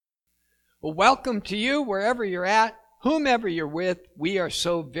Well, welcome to you wherever you're at, whomever you're with. We are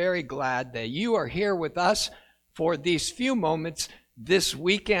so very glad that you are here with us for these few moments this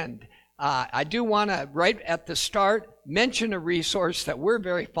weekend. I do want to, right at the start, mention a resource that we're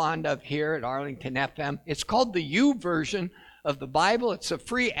very fond of here at Arlington FM. It's called the YouVersion of the Bible. It's a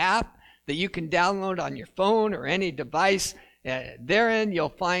free app that you can download on your phone or any device. Therein, you'll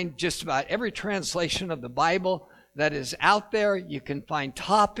find just about every translation of the Bible that is out there. You can find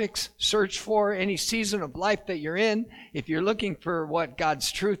topics, search for any season of life that you're in. If you're looking for what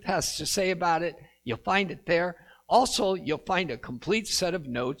God's truth has to say about it, you'll find it there. Also, you'll find a complete set of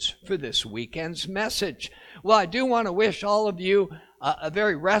notes for this weekend's message. Well, I do want to wish all of you a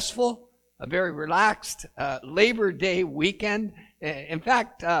very restful, a very relaxed Labor Day weekend. In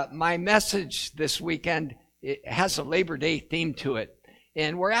fact, my message this weekend, it has a Labor Day theme to it.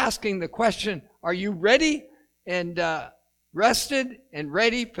 And we're asking the question, are you ready and rested and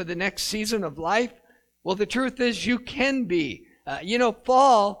ready for the next season of life? Well, the truth is you can be.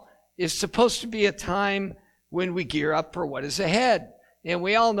 Fall is supposed to be a time when we gear up for what is ahead. And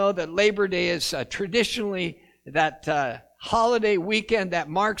we all know that Labor Day is traditionally that holiday weekend that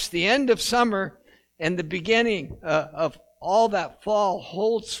marks the end of summer and the beginning of all that fall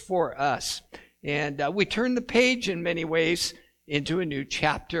holds for us. And we turn the page in many ways into a new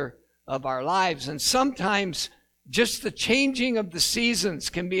chapter of our lives. And sometimes just the changing of the seasons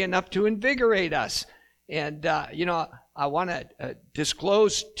can be enough to invigorate us. And, I want to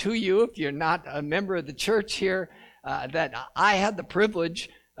disclose to you, if you're not a member of the church here, that I had the privilege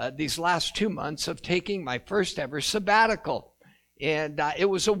these last 2 months of taking my first ever sabbatical. And it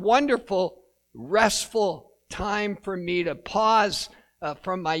was a wonderful, restful time for me to pause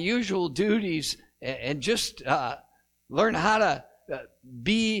from my usual duties and just learn how to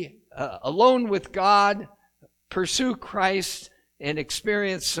be alone with God, pursue Christ, and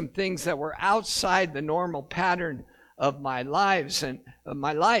experience some things that were outside the normal pattern of my life.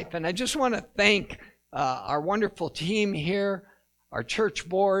 And I just want to thank our wonderful team here, our church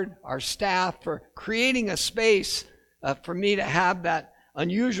board, our staff, for creating a space for me to have that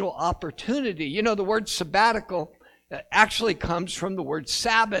unusual opportunity. The word sabbatical actually comes from the word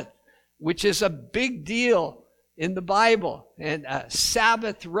Sabbath, which is a big deal in the Bible. And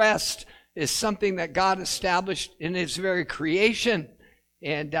Sabbath rest is something that God established in His very creation.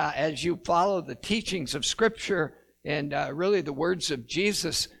 And as you follow the teachings of Scripture and really the words of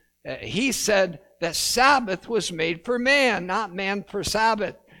Jesus, He said that Sabbath was made for man, not man for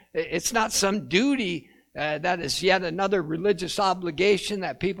Sabbath. It's not some duty that is yet another religious obligation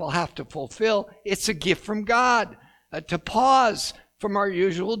that people have to fulfill. It's a gift from God to pause from our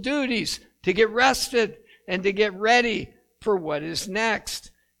usual duties, to get rested, and to get ready for what is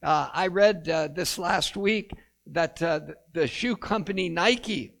next. I read this last week that the shoe company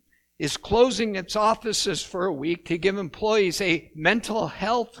Nike is closing its offices for a week to give employees a mental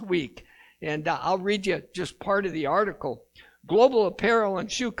health week. And I'll read you just part of the article. Global apparel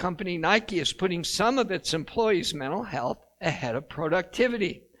and shoe company Nike is putting some of its employees' mental health ahead of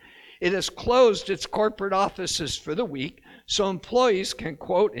productivity. It has closed its corporate offices for the week so employees can,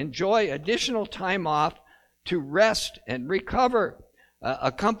 quote, enjoy additional time off to rest and recover.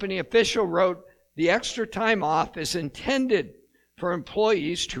 A company official wrote, the extra time off is intended for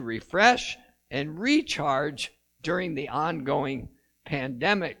employees to refresh and recharge during the ongoing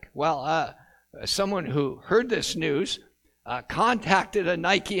pandemic. Well, someone who heard this news contacted a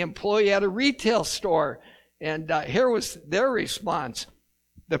Nike employee at a retail store, and here was their response.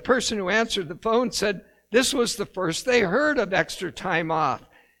 The person who answered the phone said this was the first they heard of extra time off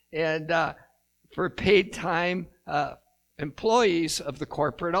and for paid time employees of the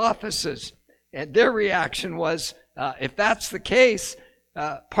corporate offices. And their reaction was, if that's the case,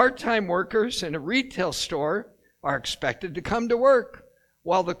 part-time workers in a retail store are expected to come to work,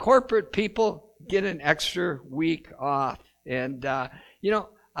 while the corporate people get an extra week off. And,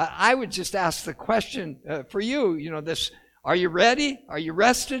 I would just ask the question for you, are you ready? Are you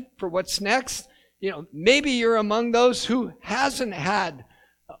rested for what's next? Maybe you're among those who hasn't had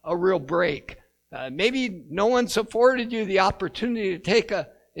a real break. Maybe no one's afforded you the opportunity to take a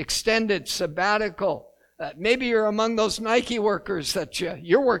extended sabbatical. Maybe you're among those Nike workers that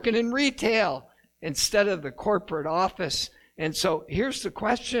you're working in retail instead of the corporate office. And so here's the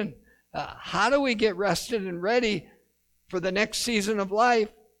question. How do we get rested and ready for the next season of life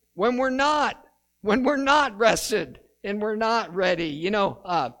when we're not rested and we're not ready?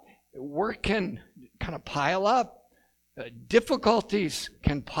 Work can kind of pile up. Difficulties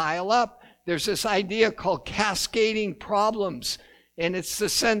can pile up. There's this idea called cascading problems. And it's the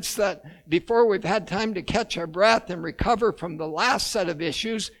sense that before we've had time to catch our breath and recover from the last set of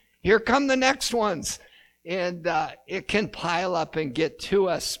issues, here come the next ones. And it can pile up and get to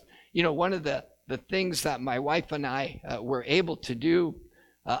us. You know, one of the things that my wife and I were able to do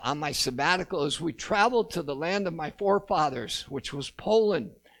on my sabbatical is we traveled to the land of my forefathers, which was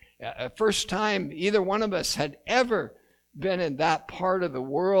Poland. First time either one of us had ever been in that part of the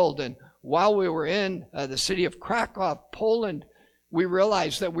world. And while we were in the city of Krakow, Poland, we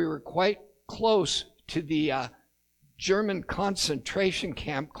realized that we were quite close to the German concentration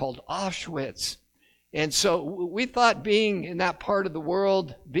camp called Auschwitz. And so we thought, being in that part of the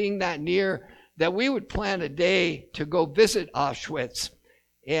world, being that near, that we would plan a day to go visit Auschwitz.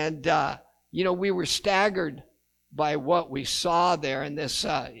 And, you know, we were staggered by what we saw there in this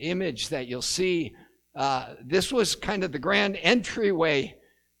image that you'll see. This was kind of the grand entryway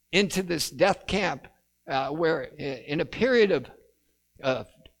into this death camp, where in a period of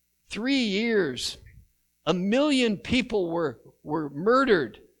 3 years, 1 million people were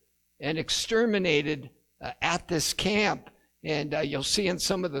murdered and exterminated at this camp. And you'll see in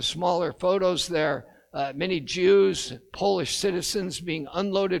some of the smaller photos there, many Jews, Polish citizens being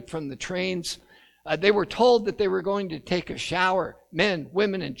unloaded from the trains. They were told that they were going to take a shower, men,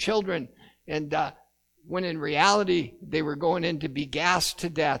 women, and children, and when in reality they were going in to be gassed to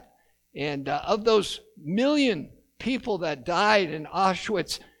death. And of those 1 million people that died in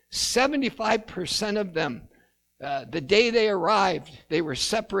Auschwitz, 75% of them, the day they arrived, they were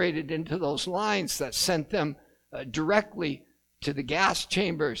separated into those lines that sent them directly to the gas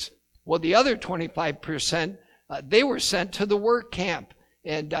chambers. Well, the other 25%, they were sent to the work camp.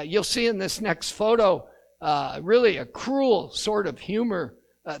 And you'll see in this next photo, really a cruel sort of humor.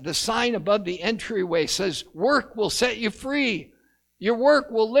 The sign above the entryway says, "Work will set you free. Your work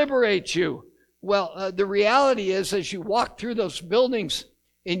will liberate you." Well, the reality is, as you walk through those buildings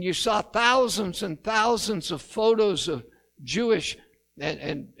and you saw thousands and thousands of photos of Jewish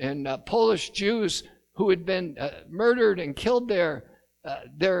and Polish Jews who had been murdered and killed there,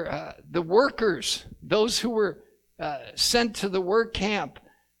 the workers, those who were sent to the work camp,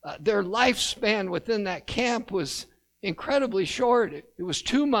 their lifespan within that camp was incredibly short. It was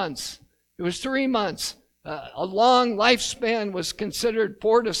 2 months. It was 3 months. A long lifespan was considered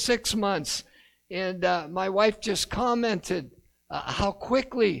 4 to 6 months. And my wife just commented how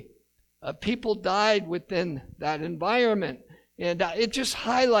quickly people died within that environment. And it just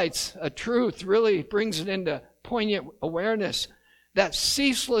highlights a truth, really brings it into poignant awareness, that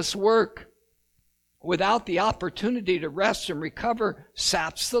ceaseless work without the opportunity to rest and recover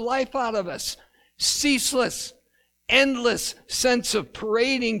saps the life out of us. Ceaseless, endless sense of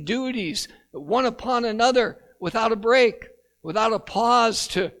parading duties one upon another without a break, without a pause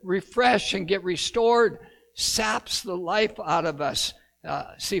to refresh and get restored, saps the life out of us.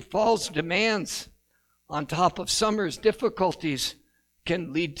 See, fall's demands on top of summer's difficulties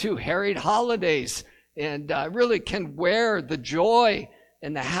can lead to harried holidays and really can wear the joy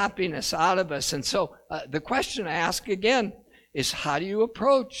and the happiness out of us. And so the question I ask again is, how do you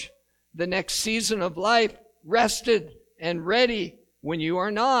approach the next season of life rested and ready when you are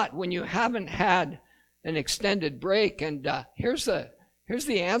not, when you haven't had an extended break? And here's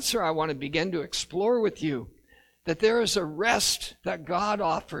the answer I want to begin to explore with you, that there is a rest that God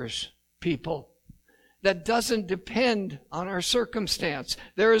offers people that doesn't depend on our circumstance.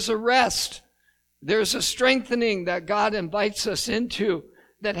 There is a rest. There's a strengthening that God invites us into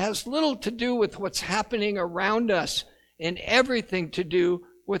that has little to do with what's happening around us and everything to do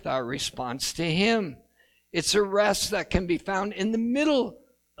with our response to Him. It's a rest that can be found in the middle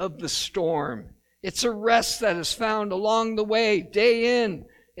of the storm. It's a rest that is found along the way, day in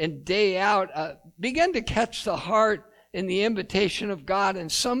and day out. Begin to catch the heart and the invitation of God in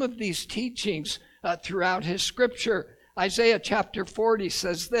some of these teachings throughout His Scripture. Isaiah chapter 40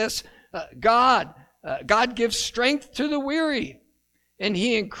 says this, God gives strength to the weary, and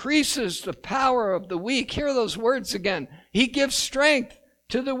He increases the power of the weak. Hear those words again. He gives strength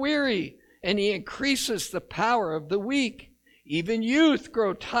to the weary, and He increases the power of the weak. Even youth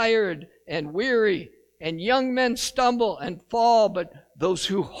grow tired and weary, and young men stumble and fall, but those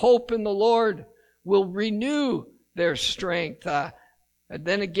who hope in the Lord will renew their strength. And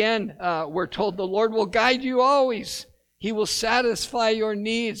then again, we're told the Lord will guide you always. He will satisfy your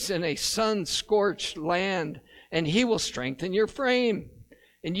needs in a sun-scorched land, and He will strengthen your frame.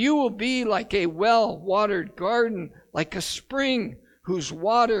 And you will be like a well-watered garden, like a spring whose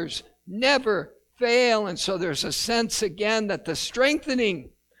waters never fail. And so there's a sense again that the strengthening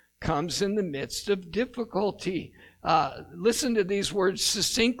comes in the midst of difficulty. Listen to these words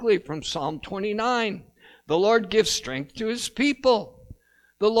succinctly from Psalm 29. The Lord gives strength to His people.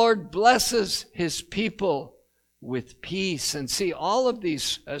 The Lord blesses His people with peace. And see, all of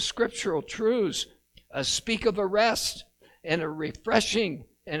these scriptural truths speak of a rest and a refreshing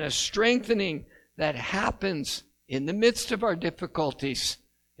and a strengthening that happens in the midst of our difficulties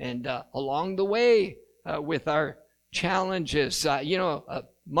and along the way with our challenges. A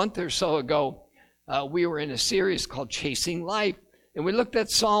month or so ago, we were in a series called Chasing Life, and we looked at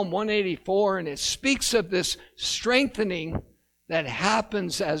Psalm 184, and it speaks of this strengthening that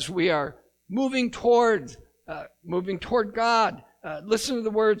happens as we are moving toward God. Listen to the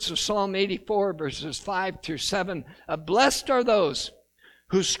words of Psalm 84, verses 5 through 7. Blessed are those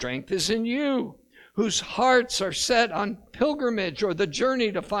whose strength is in you, whose hearts are set on pilgrimage or the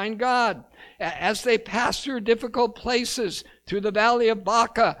journey to find God. As they pass through difficult places, through the valley of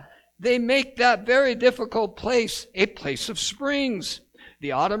Baca, they make that very difficult place a place of springs.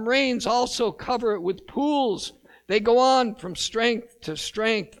 The autumn rains also cover it with pools. They go on from strength to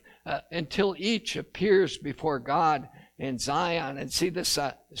strength until each appears before God in Zion. And see, this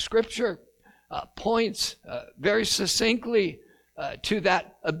scripture points very succinctly to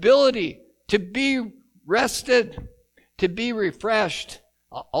that ability to be rested, to be refreshed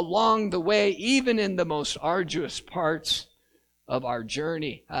along the way, even in the most arduous parts of our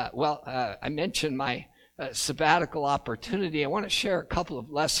journey. I mentioned my sabbatical opportunity. I want to share a couple of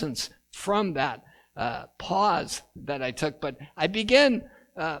lessons from that pause that I took. But I began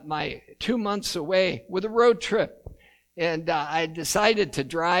my 2 months away with a road trip. And I decided to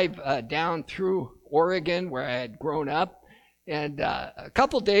drive down through Oregon, where I had grown up. And a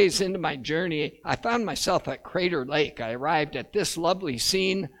couple days into my journey, I found myself at Crater Lake. I arrived at this lovely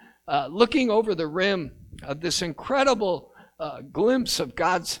scene, looking over the rim of this incredible glimpse of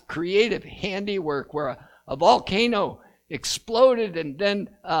God's creative handiwork, where a volcano exploded, and then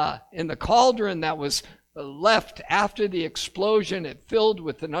in the cauldron that was left after the explosion, it filled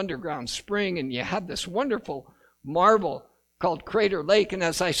with an underground spring, and you had this wonderful marvel called Crater Lake. And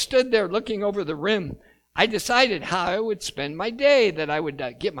as I stood there looking over the rim, I decided how I would spend my day, that I would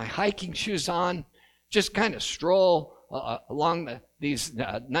get my hiking shoes on, just kind of stroll along these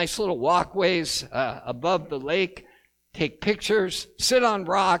nice little walkways above the lake, take pictures, sit on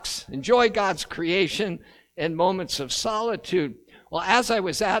rocks, enjoy God's creation and moments of solitude. Well, as I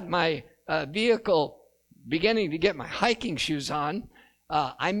was at my vehicle beginning to get my hiking shoes on,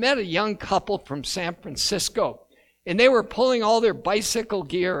 I met a young couple from San Francisco, and they were pulling all their bicycle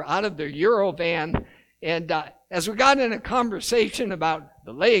gear out of their Eurovan. And as we got in a conversation about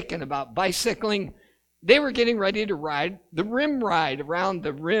the lake and about bicycling, they were getting ready to ride the rim ride around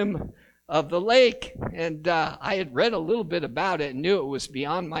the rim of the lake. And I had read a little bit about it and knew it was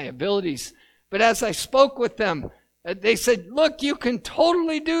beyond my abilities. But as I spoke with them, they said, look, you can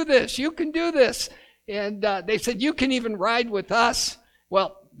totally do this. You can do this. And they said, you can even ride with us.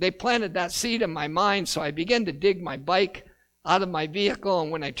 Well, they planted that seed in my mind, so I began to dig my bike out of my vehicle.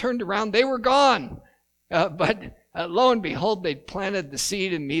 And when I turned around, they were gone. But lo and behold, they planted the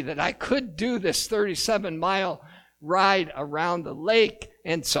seed in me that I could do this 37-mile ride around the lake.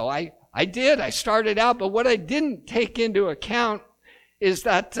 And so I did. I started out, but what I didn't take into account is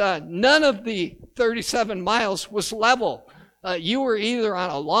that none of the 37 miles was level. You were either on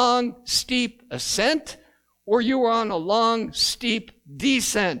a long, steep ascent, or you were on a long, steep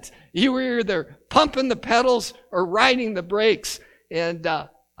descent. You were either pumping the pedals or riding the brakes. And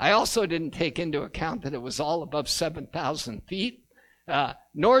I also didn't take into account that it was all above 7,000 feet,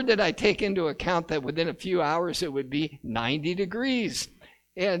 nor did I take into account that within a few hours it would be 90 degrees.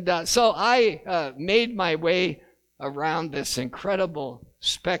 And so I made my way around this incredible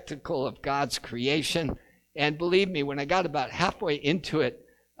spectacle of God's creation. And believe me, when I got about halfway into it,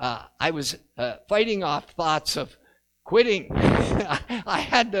 I was fighting off thoughts of quitting. I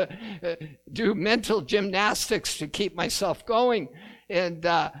had to do mental gymnastics to keep myself going. And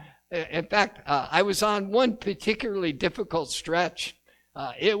in fact, I was on one particularly difficult stretch.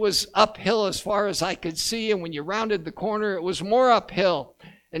 It was uphill as far as I could see, and when you rounded the corner, it was more uphill.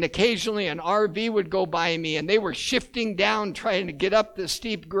 And occasionally an RV would go by me, and they were shifting down, trying to get up the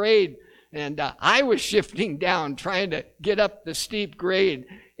steep grade. And I was shifting down, trying to get up the steep grade.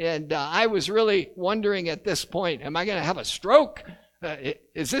 And I was really wondering at this point, am I going to have a stroke?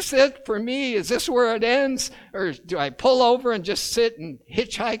 Is this it for me? Is this where it ends? Or do I pull over and just sit and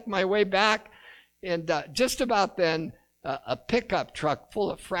hitchhike my way back? And just about then, a pickup truck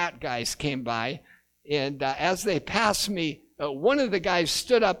full of frat guys came by. And as they passed me, one of the guys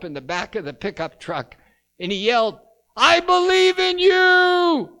stood up in the back of the pickup truck and he yelled, "I believe in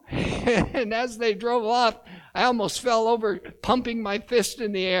you!" And as they drove off, I almost fell over, pumping my fist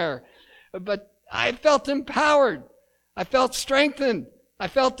in the air. But I felt empowered. I felt strengthened. I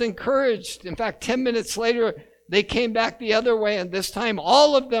felt encouraged. In fact, 10 minutes later, They came back the other way, and this time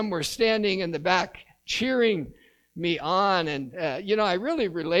all of them were standing in the back cheering me on. And, I really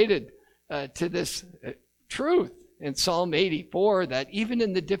related to this truth in Psalm 84, that even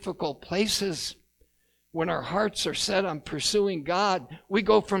in the difficult places, when our hearts are set on pursuing God, we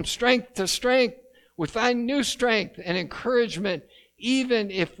go from strength to strength. We find new strength and encouragement, even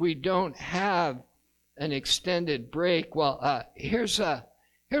if we don't have an extended break. Well, here's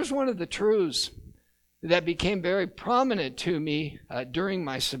one of the truths that became very prominent to me during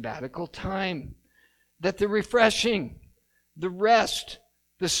my sabbatical time, that the refreshing, the rest,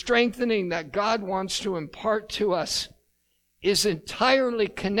 the strengthening that God wants to impart to us is entirely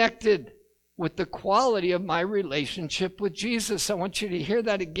connected with the quality of my relationship with Jesus. I want you to hear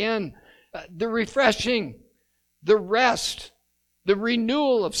that again. The refreshing, the rest, the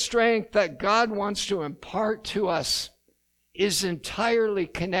renewal of strength that God wants to impart to us is entirely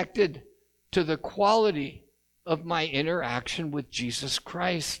connected to the quality of my interaction with Jesus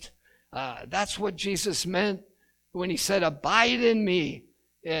Christ. That's what Jesus meant when he said, "Abide in me,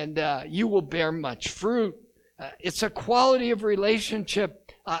 and you will bear much fruit." It's a quality of relationship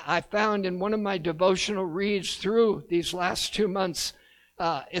I found in one of my devotional reads through these last 2 months.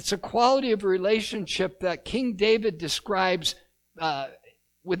 It's a quality of relationship that King David describes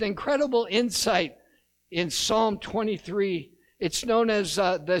with incredible insight in Psalm 23. It's known as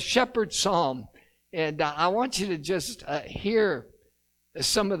the Shepherd Psalm. And I want you to just hear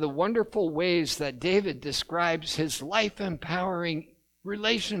some of the wonderful ways that David describes his life-empowering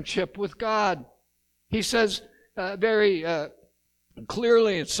relationship with God. He says very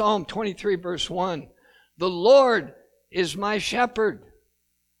clearly in Psalm 23, verse 1, "The Lord is my shepherd.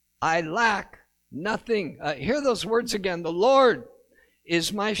 I lack nothing." Hear those words again. "The Lord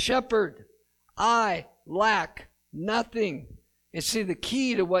is my shepherd. I lack nothing." And see, the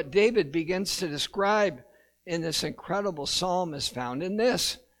key to what David begins to describe in this incredible psalm is found in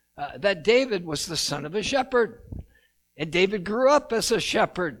this, that David was the son of a shepherd. And David grew up as a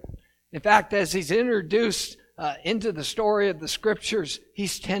shepherd. In fact, as he's introduced into the story of the scriptures,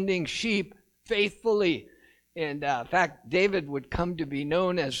 he's tending sheep faithfully. And in fact, David would come to be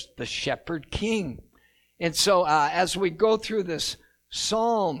known as the shepherd king. And so as we go through this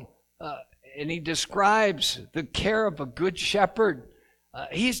psalm, and he describes the care of a good shepherd,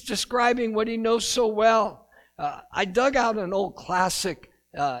 he's describing what he knows so well. I dug out an old classic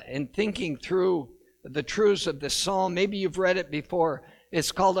in thinking through the truths of this psalm. Maybe you've read it before.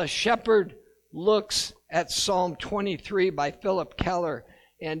 It's called "A Shepherd Looks at Psalm 23" by Philip Keller.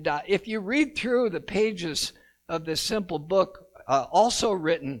 And if you read through the pages of this simple book, also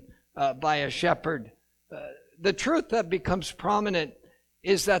written by a shepherd, the truth that becomes prominent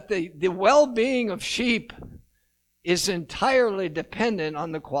is that the well-being of sheep is entirely dependent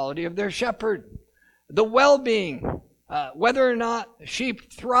on the quality of their shepherd. The well-being, whether or not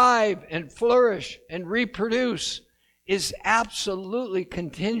sheep thrive and flourish and reproduce, is absolutely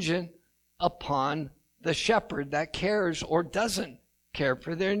contingent upon the shepherd that cares or doesn't care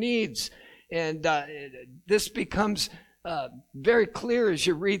for their needs. And this becomes very clear as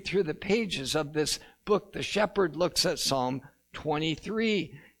you read through the pages of this book. The shepherd looks at Psalm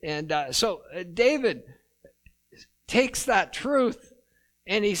 23. And so David takes that truth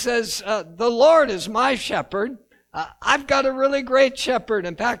and he says, "The Lord is my shepherd. I've got a really great shepherd.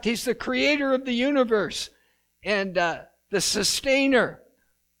 In fact, he's the creator of the universe and the sustainer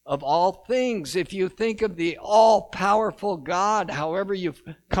of all things." If you think of the all-powerful God, however you've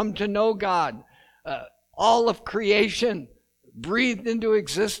come to know God, all of creation breathed into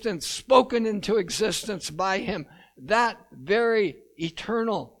existence, spoken into existence by him, that very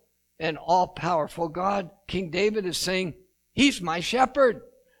eternal and all-powerful God, King David is saying, he's my shepherd.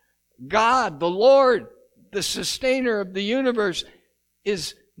 God, the Lord, the sustainer of the universe,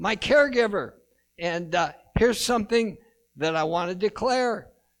 is my caregiver. And here's something that I want to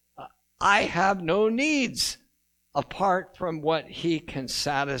declare. I have no needs apart from what he can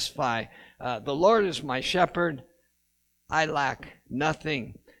satisfy. The Lord is my shepherd. I lack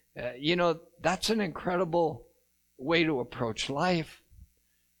nothing. That's an incredible way to approach life,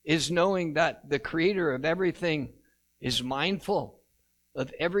 is knowing that the creator of everything is mindful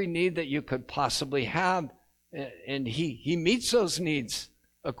of every need that you could possibly have. And he meets those needs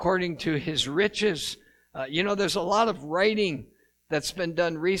according to his riches. There's a lot of writing that's been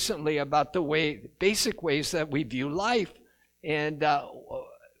done recently about the basic ways that we view life. And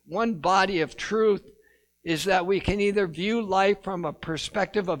one body of truth is that we can either view life from a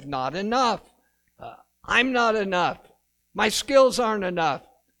perspective of not enough. I'm not enough. My skills aren't enough.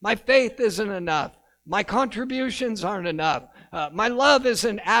 My faith isn't enough. My contributions aren't enough. my love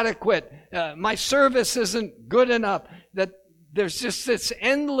isn't adequate, my service isn't good enough, that there's just this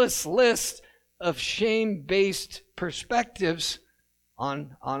endless list of shame-based perspectives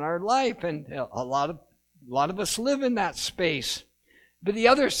on our life, and a lot of us live in that space. But the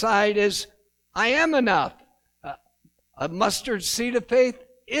other side is, I am enough. A mustard seed of faith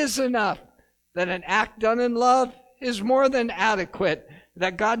is enough. That an act done in love is more than adequate.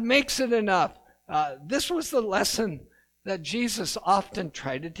 That God makes it enough. This was the lesson that Jesus often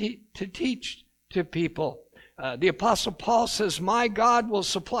tried to teach to people. The Apostle Paul says, my God will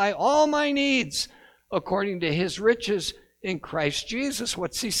supply all my needs according to his riches in Christ Jesus.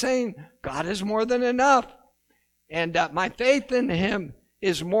 What's he saying? God is more than enough. And my faith in him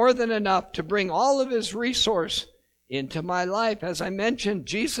is more than enough to bring all of his resource into my life. As I mentioned,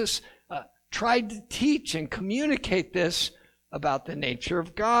 Jesus tried to teach and communicate this about the nature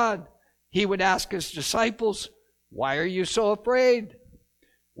of God. He would ask his disciples, why are you so afraid?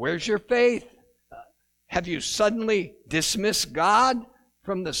 Where's your faith? Have you suddenly dismissed God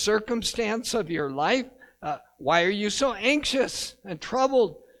from the circumstance of your life? Why are you so anxious and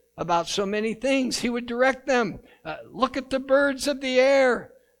troubled about so many things? He would direct them. Look at the birds of the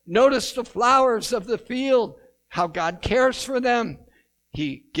air. Notice the flowers of the field, how God cares for them.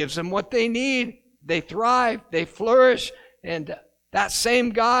 He gives them what they need. They thrive, they flourish. And that same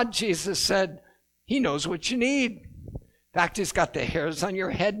God, Jesus said, he knows what you need. In fact, he's got the hairs on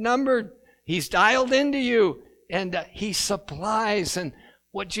your head numbered. He's dialed into you, and he supplies. And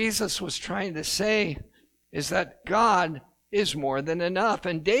what Jesus was trying to say is that God is more than enough.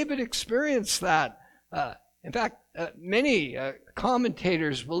 And David experienced that. In fact, many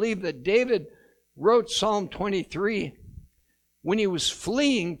commentators believe that David wrote Psalm 23 when he was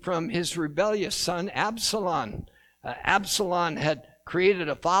fleeing from his rebellious son Absalom. Absalom had created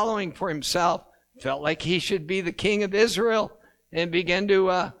a following for himself, felt like he should be the king of Israel, and began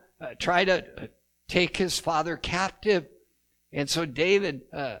to try to take his father captive. And so David,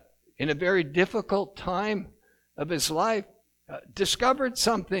 in a very difficult time of his life, discovered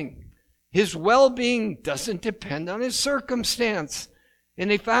something. His well-being doesn't depend on his circumstance.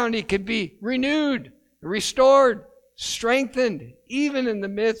 And he found he could be renewed, restored, strengthened, even in the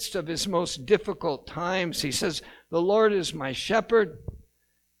midst of his most difficult times. He says, the Lord is my shepherd.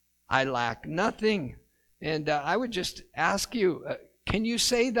 I lack nothing. And I would just ask you, can you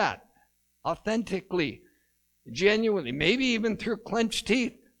say that authentically, genuinely, maybe even through clenched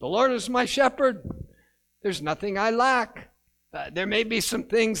teeth? The Lord is my shepherd. There's nothing I lack. There may be some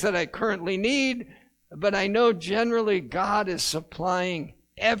things that I currently need, but I know generally God is supplying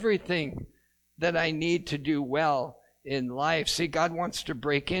everything that I need to do well in life. See, God wants to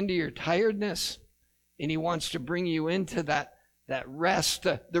break into your tiredness, and he wants to bring you into that rest.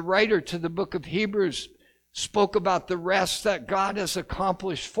 The writer to the book of Hebrews spoke about the rest that God has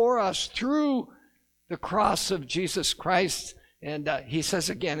accomplished for us through the cross of Jesus Christ. And he says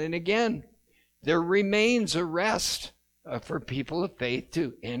again and again, there remains a rest for people of faith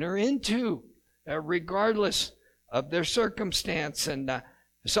to enter into, regardless of their circumstance. And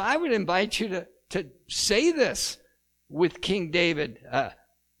so I would invite you to say this with King David. The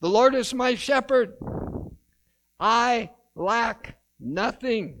Lord is my shepherd. I lack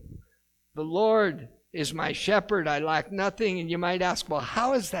nothing. The Lord is my shepherd. I lack nothing. And you might ask, well,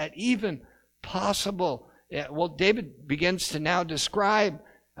 how is that even possible? Well, David begins to now describe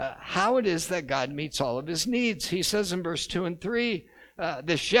how it is that God meets all of his needs. He says in verse 2 and 3,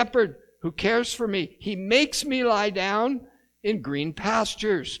 the shepherd who cares for me, he makes me lie down in green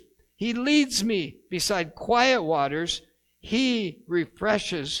pastures. He leads me beside quiet waters. He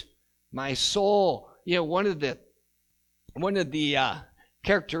refreshes my soul. You know, one of the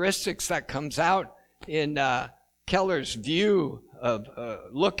characteristics that comes out in Keller's view of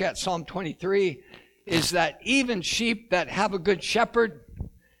look at Psalm 23 is that even sheep that have a good shepherd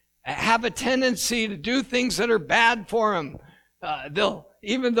have a tendency to do things that are bad for them. They'll,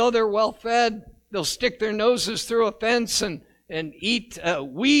 even though they're well fed, they'll stick their noses through a fence and eat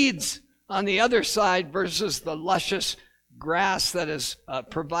weeds on the other side versus the luscious grass that is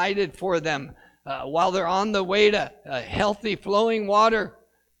provided for them. While they're on the way to healthy flowing water,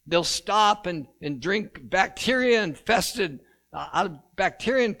 they'll stop and drink bacteria-infested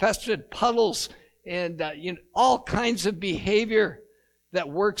puddles and all kinds of behavior that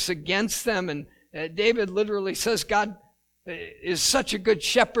works against them. And David literally says, God is such a good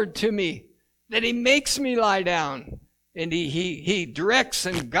shepherd to me that he makes me lie down, and he directs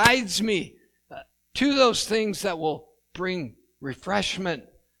and guides me to those things that will bring refreshment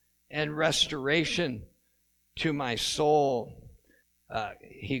and restoration to my soul.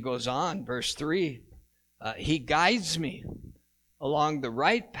 He goes on, verse 3, he guides me along the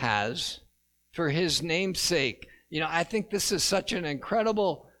right paths for his name's sake. I think this is such an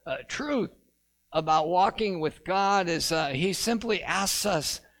incredible truth about walking with God, is he simply asks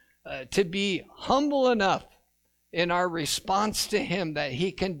us to be humble enough in our response to him that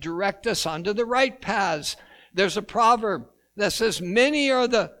he can direct us onto the right paths. There's a proverb that says, many are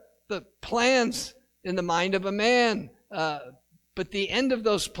the plans in the mind of a man, but the end of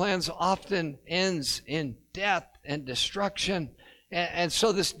those plans often ends in death and destruction. And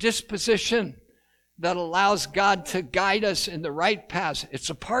so this disposition that allows God to guide us in the right paths, it's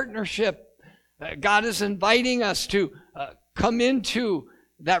a partnership. God is inviting us to come into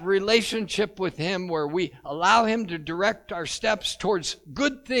that relationship with him where we allow him to direct our steps towards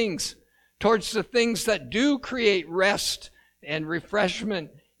good things, towards the things that do create rest and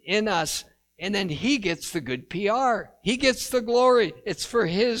refreshment in us. And then he gets the good PR. He gets the glory. It's for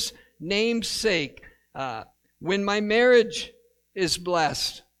his name's sake. When my marriage is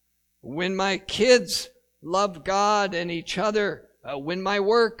blessed, when my kids love God and each other, when my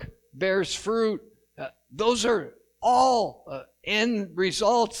work bears fruit, those are all end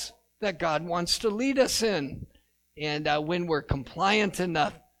results that God wants to lead us in. And when we're compliant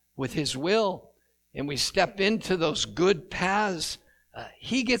enough with his will and we step into those good paths,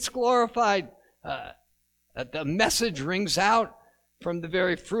 he gets glorified. The message rings out from the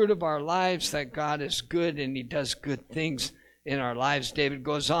very fruit of our lives that God is good and he does good things in our lives. David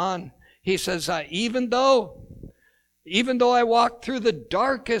goes on. He says, even though I walk through the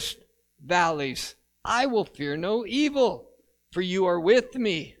darkest valleys, I will fear no evil, for you are with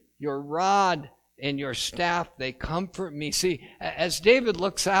me. Your rod and your staff, they comfort me. See, as David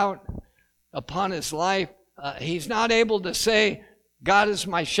looks out upon his life, he's not able to say, God is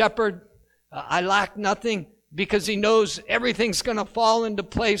my shepherd. I lack nothing, because he knows everything's going to fall into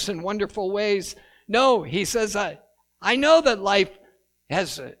place in wonderful ways. No, he says, I know that life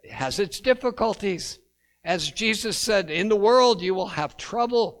has its difficulties. As Jesus said, in the world you will have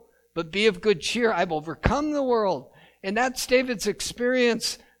trouble, but be of good cheer. I've overcome the world. And that's David's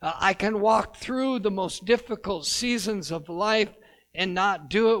experience. I can walk through the most difficult seasons of life and not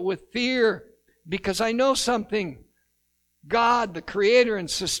do it with fear, because I know something. God, the creator and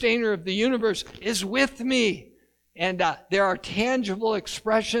sustainer of the universe, is with me. And there are tangible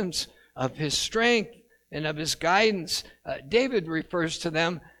expressions of his strength and of his guidance. David refers to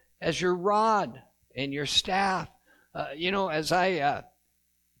them as your rod and your staff. As I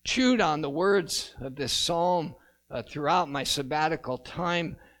chewed on the words of this psalm throughout my sabbatical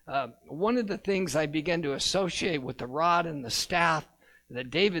time, one of the things I began to associate with the rod and the staff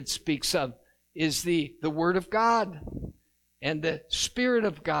that David speaks of is the Word of God and the Spirit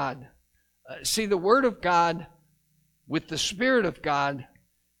of God. See, the Word of God with the Spirit of God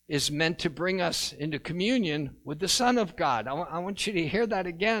is meant to bring us into communion with the Son of God. I want you to hear that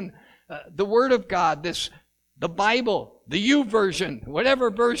again. The Word of God, the Bible, the YouVersion, whatever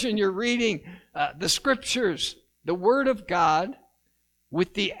version you're reading, the Scriptures, the Word of God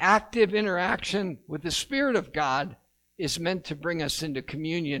with the active interaction with the Spirit of God is meant to bring us into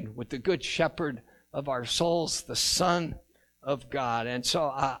communion with the Good Shepherd of our souls, the Son of God. And so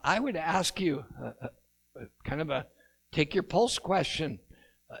I would ask you kind of a take your pulse question.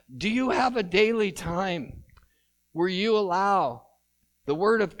 Do you have a daily time where you allow the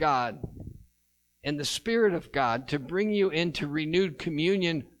Word of God and the Spirit of God to bring you into renewed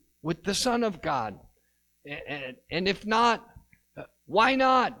communion with the Son of God? And if not, why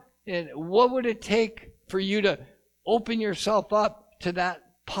not? And what would it take for you to open yourself up to that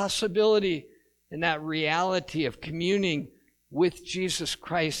possibility and that reality of communing with Jesus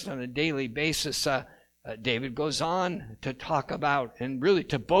Christ on a daily basis? David goes on to talk about and really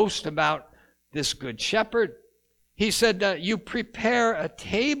to boast about this Good Shepherd. He said, you prepare a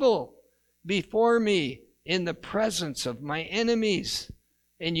table before me in the presence of my enemies,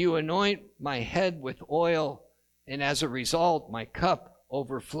 and you anoint my head with oil, and as a result, my cup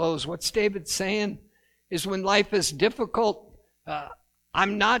overflows. What's David saying is when life is difficult,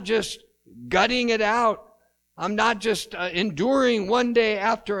 I'm not just gutting it out. I'm not just enduring one day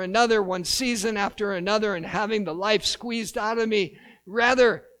after another, one season after another, and having the life squeezed out of me.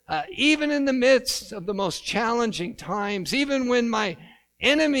 Rather, even in the midst of the most challenging times, even when my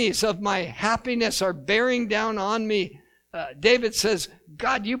enemies of my happiness are bearing down on me, David says,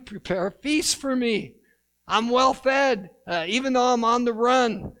 God, you prepare a feast for me. I'm well fed, even though I'm on the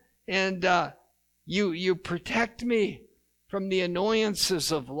run. And you protect me from the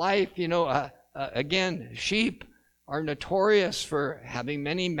annoyances of life. Again, sheep are notorious for having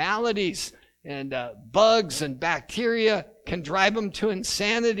many maladies, and bugs and bacteria can drive them to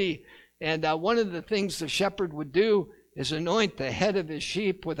insanity. And one of the things the shepherd would do is anoint the head of his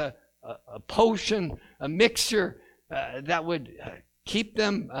sheep with a potion, a mixture that would keep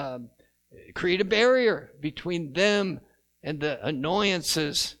them, create a barrier between them and the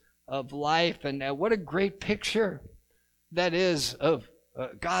annoyances of life. And what a great picture that is of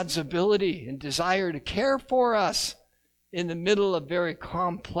God's ability and desire to care for us in the middle of very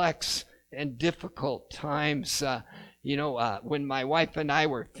complex and difficult times. When my wife and I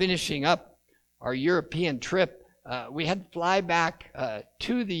were finishing up our European trip, we had to fly back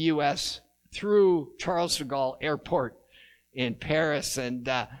to the U.S. through Charles de Gaulle Airport in Paris. And,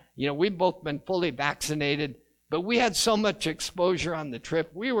 we've both been fully vaccinated, but we had so much exposure on the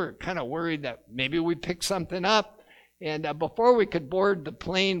trip, we were kind of worried that maybe we picked something up. And before we could board the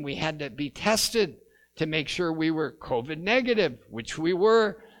plane, we had to be tested to make sure we were COVID negative, which we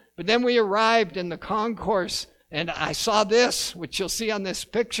were. But then we arrived in the concourse, and I saw this, which you'll see on this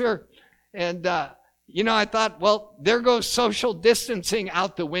picture. And, I thought, well, there goes social distancing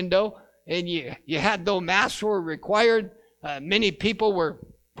out the window. And you had no masks were required. Many people were,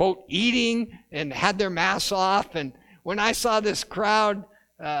 quote, eating and had their masks off. And when I saw this crowd,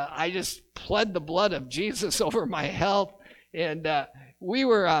 I just pled the blood of Jesus over my health. And we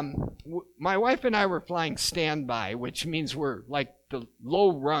were, my wife and I were flying standby, which means we're like the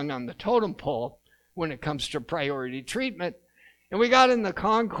low rung on the totem pole when it comes to priority treatment. And we got in the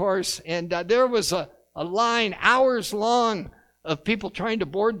concourse, and there was a line hours long of people trying to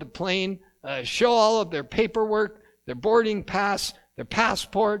board the plane, show all of their paperwork, their boarding pass, their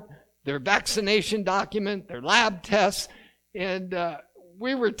passport, their vaccination document, their lab tests. And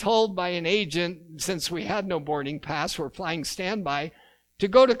we were told by an agent, since we had no boarding pass, we're flying standby, to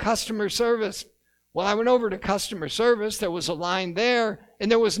go to customer service. Well, I went over to customer service. There was a line there,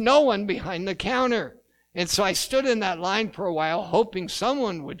 and there was no one behind the counter. And so I stood in that line for a while, hoping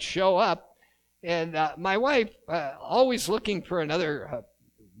someone would show up. And my wife, always looking for another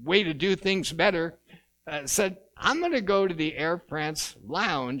way to do things better, said, I'm going to go to the Air France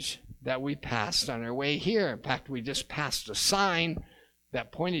lounge that we passed on our way here. In fact, we just passed a sign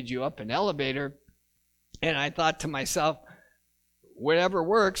that pointed you up an elevator. And I thought to myself, whatever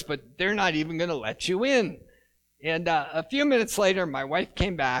works, but they're not even going to let you in. And a few minutes later, my wife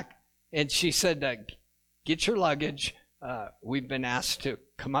came back, and she said, get your luggage. We've been asked to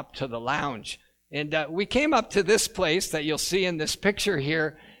come up to the lounge. And we came up to this place that you'll see in this picture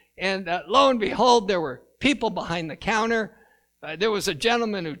here. And lo and behold, there were people behind the counter. There was a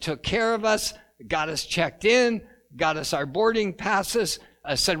gentleman who took care of us, got us checked in, got us our boarding passes,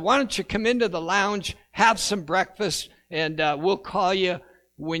 said, why don't you come into the lounge, have some breakfast, and we'll call you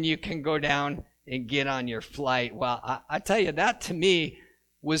when you can go down and get on your flight. Well, I tell you, that to me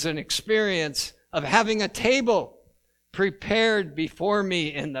was an experience of having a table prepared before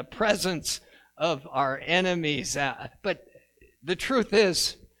me in the presence of our enemies. But the truth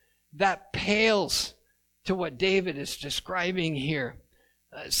is, that pales to what David is describing here.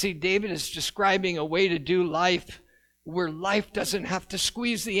 See, David is describing a way to do life where life doesn't have to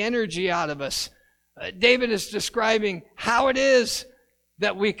squeeze the energy out of us. David is describing how it is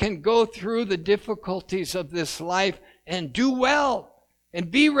that we can go through the difficulties of this life and do well and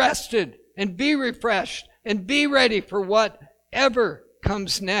be rested and be refreshed and be ready for whatever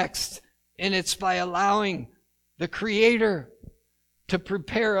comes next. And it's by allowing the Creator to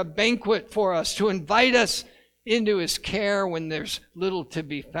prepare a banquet for us, to invite us into His care when there's little to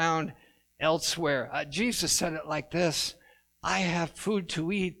be found elsewhere. Jesus said it like this, I have food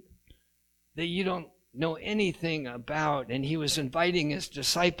to eat that you don't know anything about. And He was inviting His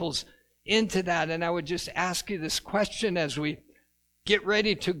disciples into that. And I would just ask you this question as we get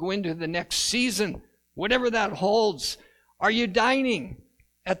ready to go into the next season, whatever that holds. Are you dining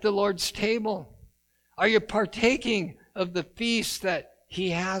at the Lord's table? Are you partaking of the feast that He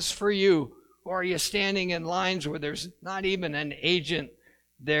has for you? Or are you standing in lines where there's not even an agent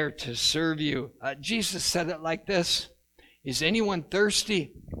there to serve you? Jesus said it like this, is anyone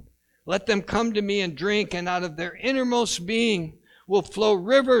thirsty? Let them come to me and drink, and out of their innermost being will flow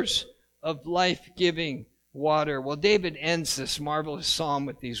rivers of life-giving water. Well, David ends this marvelous psalm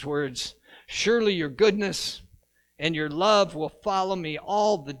with these words, surely your goodness and your love will follow me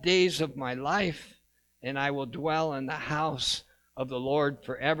all the days of my life, and I will dwell in the house of the Lord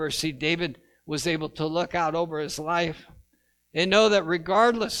forever. See, David was able to look out over his life and know that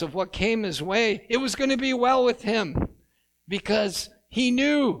regardless of what came his way, it was going to be well with him, because he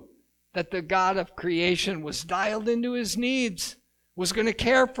knew that the God of creation was dialed into his needs, was going to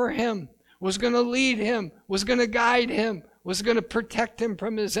care for him, was going to lead him, was going to guide him, was going to protect him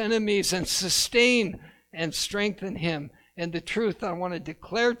from his enemies and sustain and strengthen him. And the truth I want to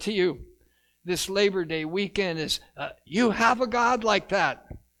declare to you, this Labor Day weekend is you have a God like that.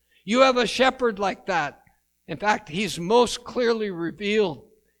 You have a shepherd like that. In fact, he's most clearly revealed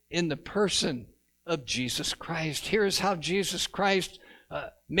in the person of Jesus Christ. Here's how Jesus Christ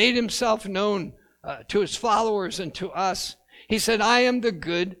made himself known to his followers and to us. He said, I am the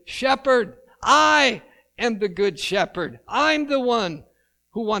good shepherd. I am the good shepherd. I'm the one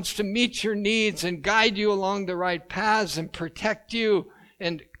who wants to meet your needs and guide you along the right paths and protect you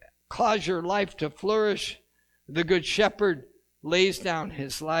and cause your life to flourish. The good shepherd lays down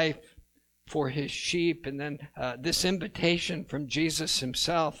his life for his sheep. And then this invitation from Jesus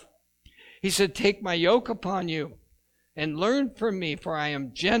himself. He said, take my yoke upon you and learn from me, for I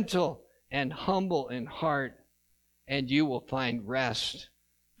am gentle and humble in heart, and you will find rest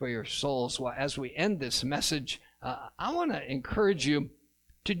for your souls. Well, as we end this message, I want to encourage you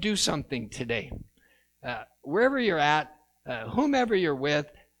to do something today. Wherever you're at, whomever you're with,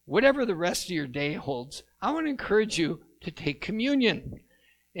 whatever the rest of your day holds, I want to encourage you to take communion.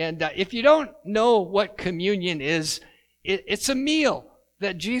 And if you don't know what communion is, it's a meal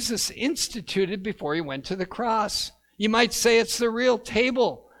that Jesus instituted before he went to the cross. You might say it's the real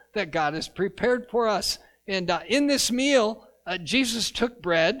table that God has prepared for us. And in this meal, Jesus took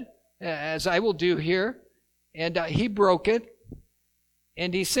bread, as I will do here, and he broke it.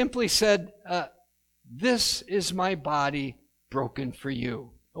 And he simply said, this is my body broken for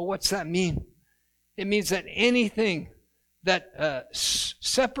you. Well, what's that mean? It means that anything that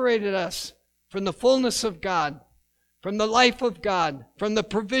separated us from the fullness of God, from the life of God, from the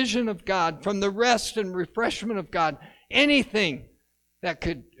provision of God, from the rest and refreshment of God, anything that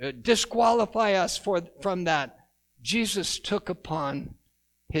could disqualify us from that, Jesus took upon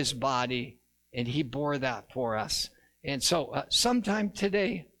his body and he bore that for us. And so sometime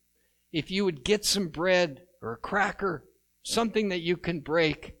today, if you would get some bread or a cracker, something that you can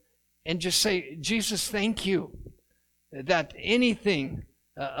break, and just say, Jesus, thank you that anything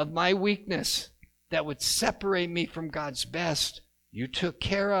of my weakness that would separate me from God's best, you took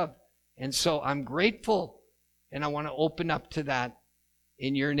care of. And so I'm grateful, and I want to open up to that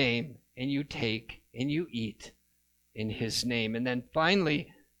in your name, and you take and you eat in his name. And then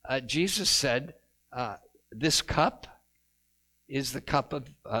finally, Jesus said, this cup is the cup of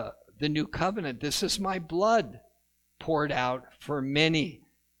the new covenant. This is my blood poured out for many.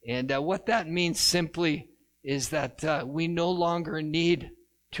 And what that means simply is that we no longer need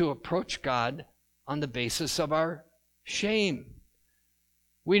to approach God on the basis of our shame.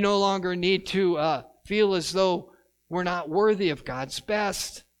 We no longer need to feel as though we're not worthy of God's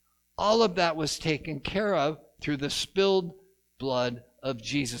best. All of that was taken care of through the spilled blood of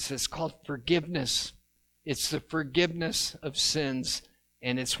Jesus. It's called forgiveness. It's the forgiveness of sins,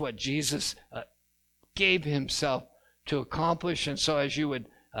 and it's what Jesus gave himself to accomplish. And so as you would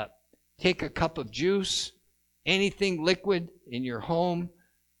take a cup of juice, anything liquid in your home,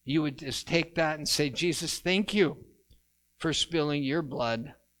 you would just take that and say, Jesus, thank you for spilling your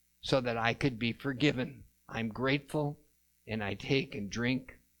blood so that I could be forgiven. I'm grateful, and I take and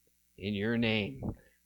drink in your name.